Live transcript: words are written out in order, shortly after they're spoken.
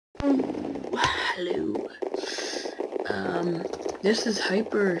Hello. This is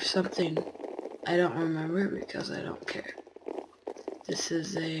hyper something. I don't remember because I don't care. This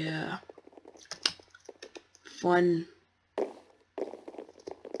is a fun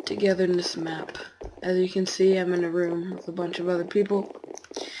togetherness map. As you can see, I'm in a room with a bunch of other people.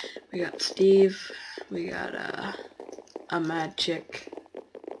 We got Steve, we got a mad chick,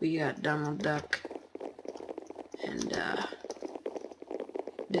 we got Donald Duck, and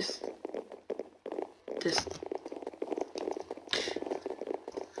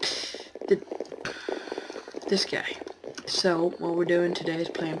this guy. So what we're doing today is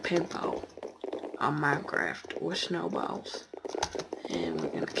playing paintball on Minecraft with snowballs, and we're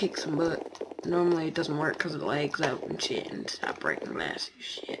gonna kick some butt. Normally it doesn't work because it lags out and shit, and stop breaking glass, you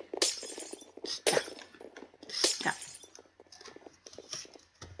shit. Stop. Stop.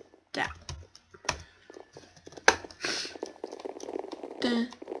 Stop. Dun,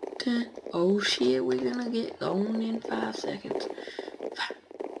 dun. Oh shit, we're gonna get going in 5 seconds. 5,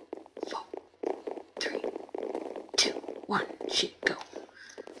 4, 3, 2, 1, shit, go.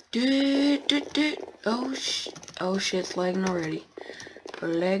 Oh shit, it's lagging already. We're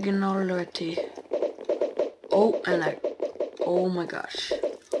lagging already. Oh, and oh my gosh.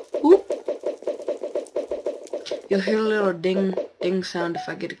 Whoop. You'll hear a little ding sound if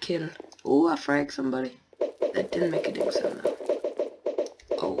I get a kill. Oh, I fragged somebody. That didn't make a ding sound though.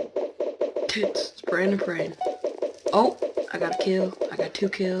 Oh, tits, spraying and praying. Oh, I got a kill. I got 2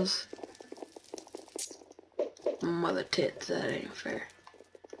 kills. Mother tits, that ain't fair.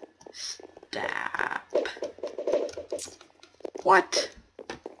 Stop. What?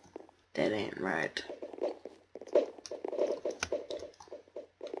 That ain't right.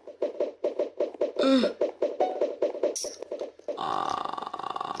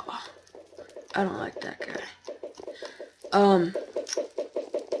 I don't like that guy.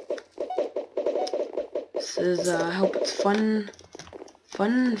 This is, I hope it's fun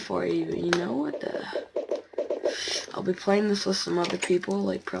for you, you know what? I'll be playing this with some other people,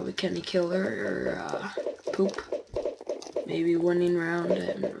 like probably Kenny Killer or, Poop. Maybe winning round, I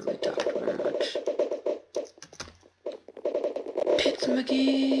haven't really talked to him much. Tits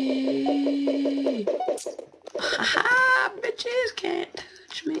McGee! Haha, bitches can't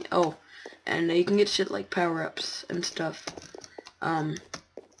touch me. Oh, and you can get shit like power-ups and stuff, to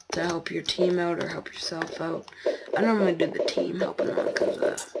help your team out or help yourself out. I normally do the team helping out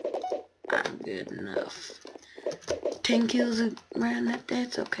because, I'm good enough. 10 kills around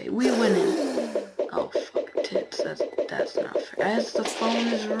that's okay. We winning. Oh, fuck tits, that's not fair. As the phone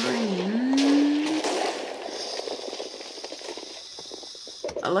is ringing,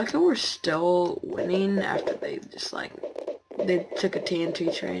 I like how we're still winning after they just like, they took a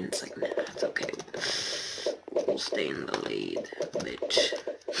TNT train. It's like, nah, it's okay. We'll stay in the lead, bitch.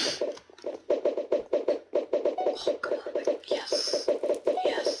 Oh, God. Yes.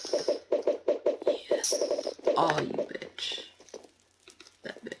 Yes. Yes. Oh, you bitch.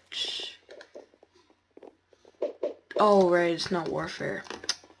 That bitch. Oh, right, it's not warfare.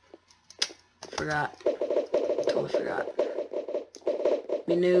 Forgot. Totally forgot.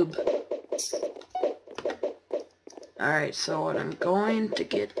 Me noob. Alright, so what I'm going to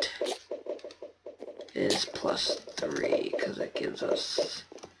get is +3, because it gives us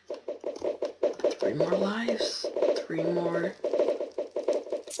 3 more lives, 3 more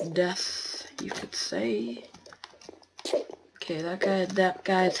deaths, you could say. Okay, that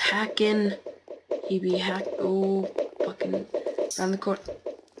guy's hacking. He be oh, fucking around the corner.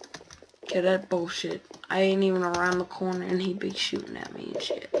 Okay, that bullshit. I ain't even around the corner and he be shooting at me and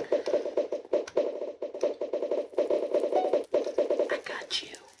shit. I got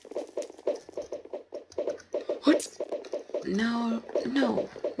you. What? No, no,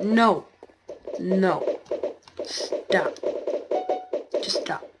 no, no. Stop. Just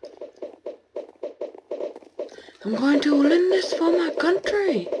stop. I'm going to win this for my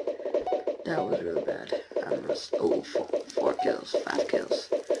country. That was really bad. I'm just, oh, 4 kills, 5 kills.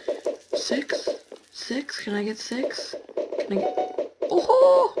 6? 6? Can I get 6? Can I get...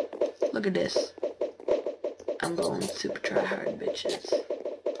 Oh! Look at this. I'm going super try hard, bitches.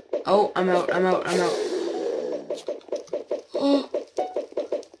 Oh, I'm out. Oh!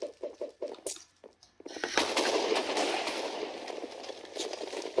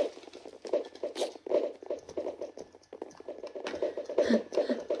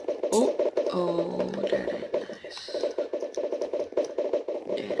 Oh, that ain't nice.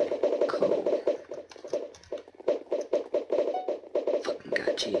 That ain't cool. Fucking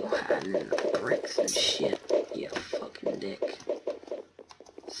got you hiding in the bricks and shit, you fucking dick.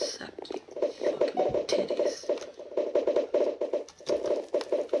 Suck you fucking titties.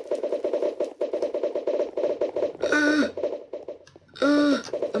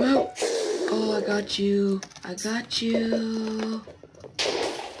 got you. I got you.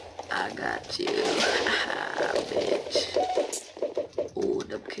 I got you. Haha, bitch. Oh,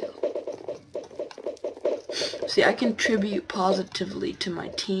 double kill. See, I contribute positively to my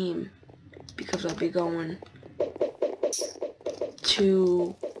team because I'll be going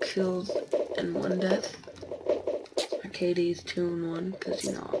 2 kills and 1 death. My KD is 2 and 1 because,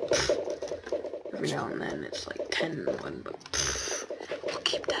 you know, every now and then it's like 10 and 1, but we'll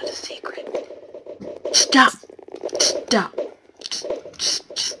keep that a secret. Stop! Stop!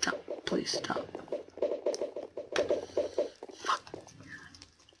 Just stop. Please stop. Fuck.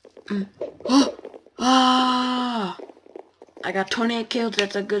 Oh! Ah! I got 28 kills.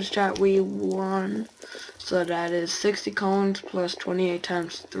 That's a good start. We won. So that is 60 coins plus 28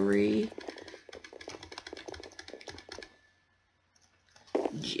 times 3.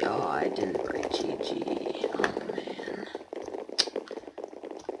 Oh, I didn't break GG. Oh, man.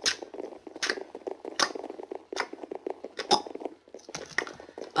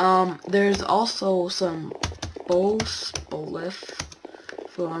 There's also some bow spliff.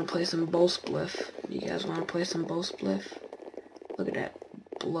 If we want to play some bow spliff. You guys want to play some bow spliff? Look at that.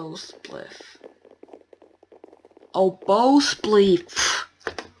 Blow spliff. Oh, bow spliff.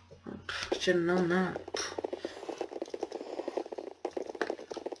 Should have known that.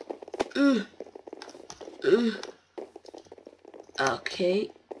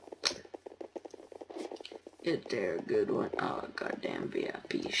 Okay. Is there a good one? Oh, goddamn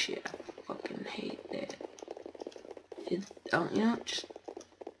VIP shit. I fucking hate that. You know, just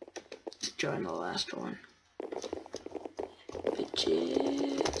join the last one.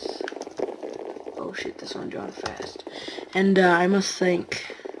 Bitches. Oh shit, this one joined fast. And I must thank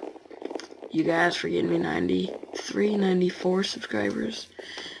you guys for getting me 93, 94 subscribers.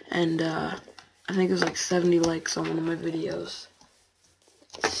 And I think it was like 70 likes on one of my videos.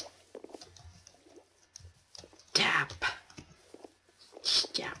 Tap.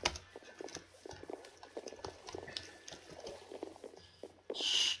 Stop.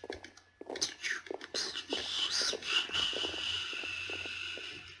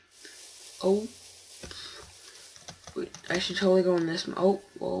 Oh. Wait, I should totally go in this. Oh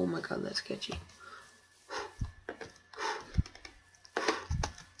my god, that's sketchy.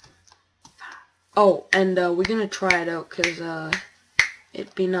 Oh, and we're gonna try it out because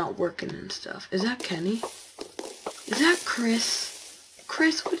it be not working and stuff. Is that Kenny? Is that Chris?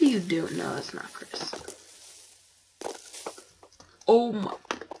 Chris, what are you doing? No, that's not Chris. Oh my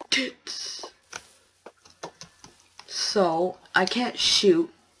tits. So, I can't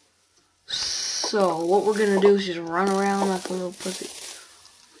shoot. So, what we're gonna do is just run around like a little pussy.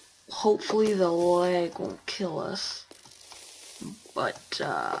 Hopefully the lag won't kill us. But,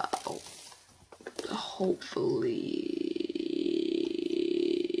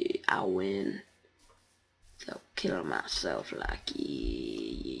 hopefully I'll win. So, kill myself like,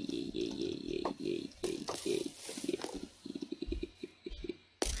 yeah.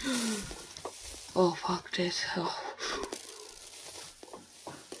 Oh, fuck this. Oh.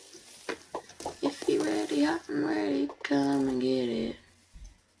 If you're ready, I'm ready. Come and get it.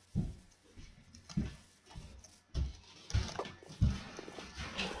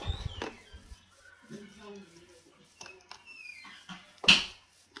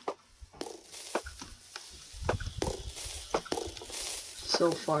 So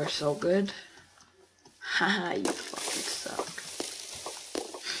far, so good. Haha, you fucking suck.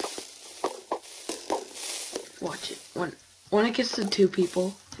 Watch it. When it gets to 2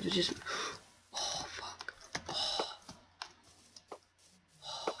 people, it just... Oh, fuck. Oh.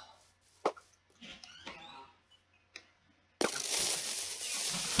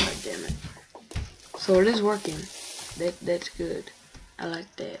 God damn it. So it is working. That's good. I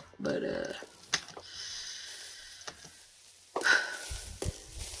like that. But,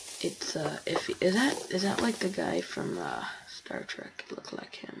 it's, iffy. Is that like the guy from, Star Trek? It looked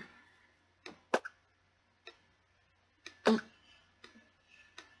like him. Oh.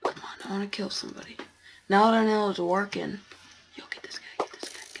 Come on, I wanna kill somebody. Now that I know it's working. Yo, get this guy, get this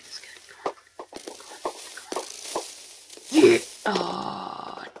guy, get this guy. Come on. Yeah!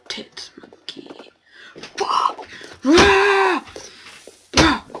 Aw, tits, monkey. Fuck! Rah!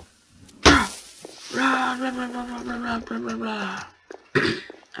 Rah! Rah! Rah! Rah! Rah! Rah! Rah! Rah! Rah!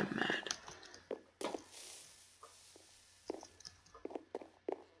 I'm mad.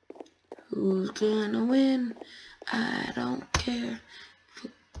 Who's gonna win? I don't care.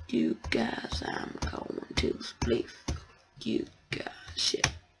 Fuck you guys, I'm going to split. Fuck you guys,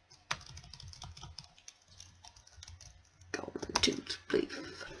 shit. Going to split.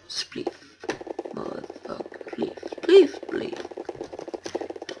 Split. Motherfucker, split. Split, split.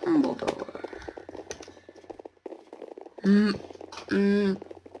 Dumbledore.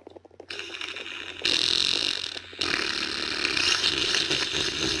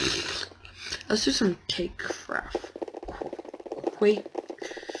 Let's do some Quake Craft. Quake.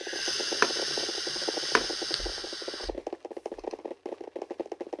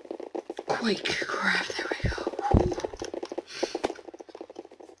 Quake Craft, there we go.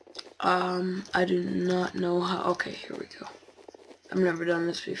 I do not know how. Okay, here we go. I've never done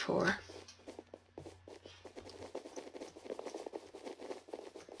this before.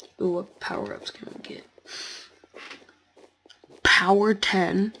 Ooh, what power-ups can we get? Power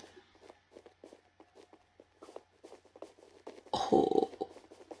 10. Oh.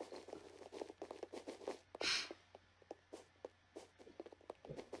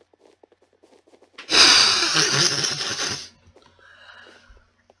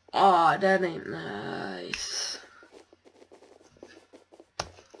 Aw, that ain't nice.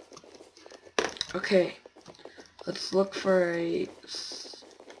 Okay, let's look for a... Let's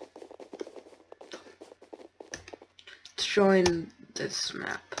join this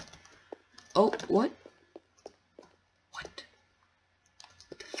map. Oh, what? What?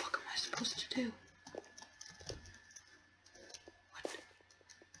 What the fuck am I supposed to do?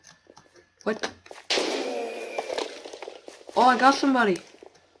 What? Oh, I got somebody.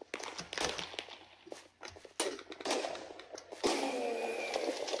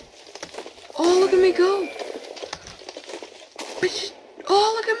 Oh, look at me go. Bitch.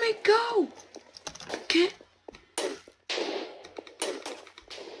 Oh, look at me go. Get.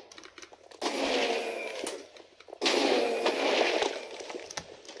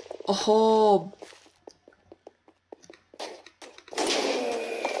 Oh.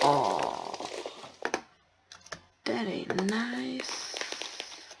 Oh. That ain't nice.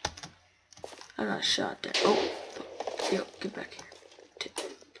 I got shot there. Oh. Fuck. Yo, get back here.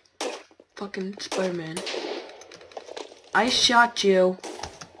 Fucking Spider-Man. I shot you.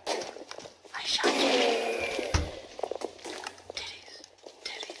 I shot you. Titties.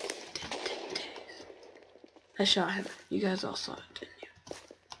 Titties. Titties. I shot him. You guys all saw it, didn't you?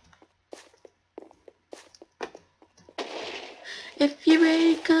 If you're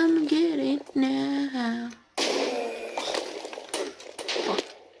ready, come get it now. Fuck.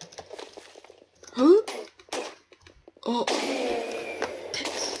 Huh? Oh.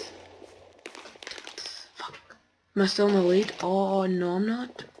 Am I still in the lead? Oh, no, I'm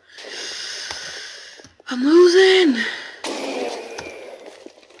not. I'm losing!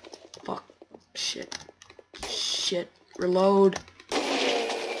 Fuck. Shit. Shit. Reload.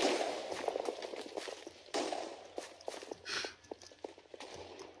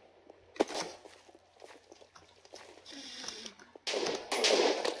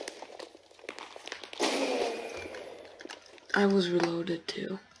 I was reloaded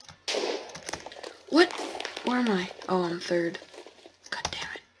too. What? Where am I? Oh, I'm third. God damn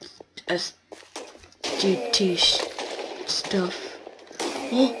it. SGT stuff.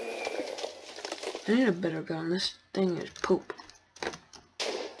 Oh! I need a better gun. This thing is poop.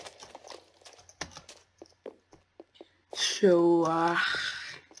 So,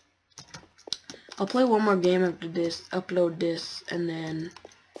 I'll play one more game after this, upload this, and then,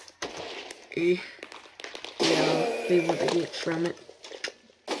 yeah, see what I get from it.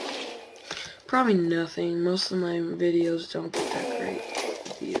 Probably nothing. Most of my videos don't get that great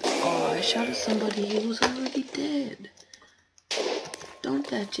views. Oh, I shot at somebody, he was already dead. Don't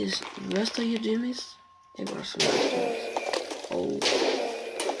that just wrestle your jimmies? They were some wrestlers. Oh.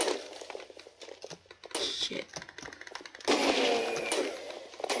 Shit.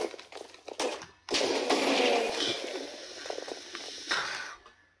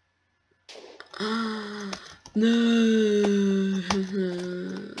 No.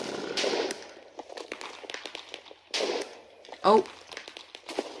 Oh.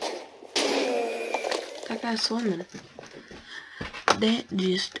 That guy's swimming. That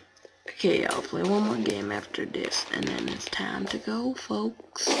just... Okay, I'll play one more game after this, and then it's time to go,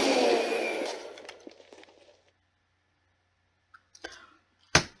 folks.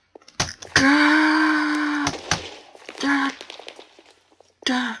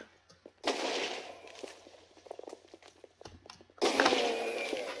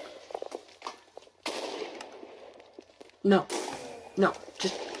 No. No.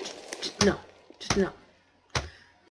 Just no. Just no.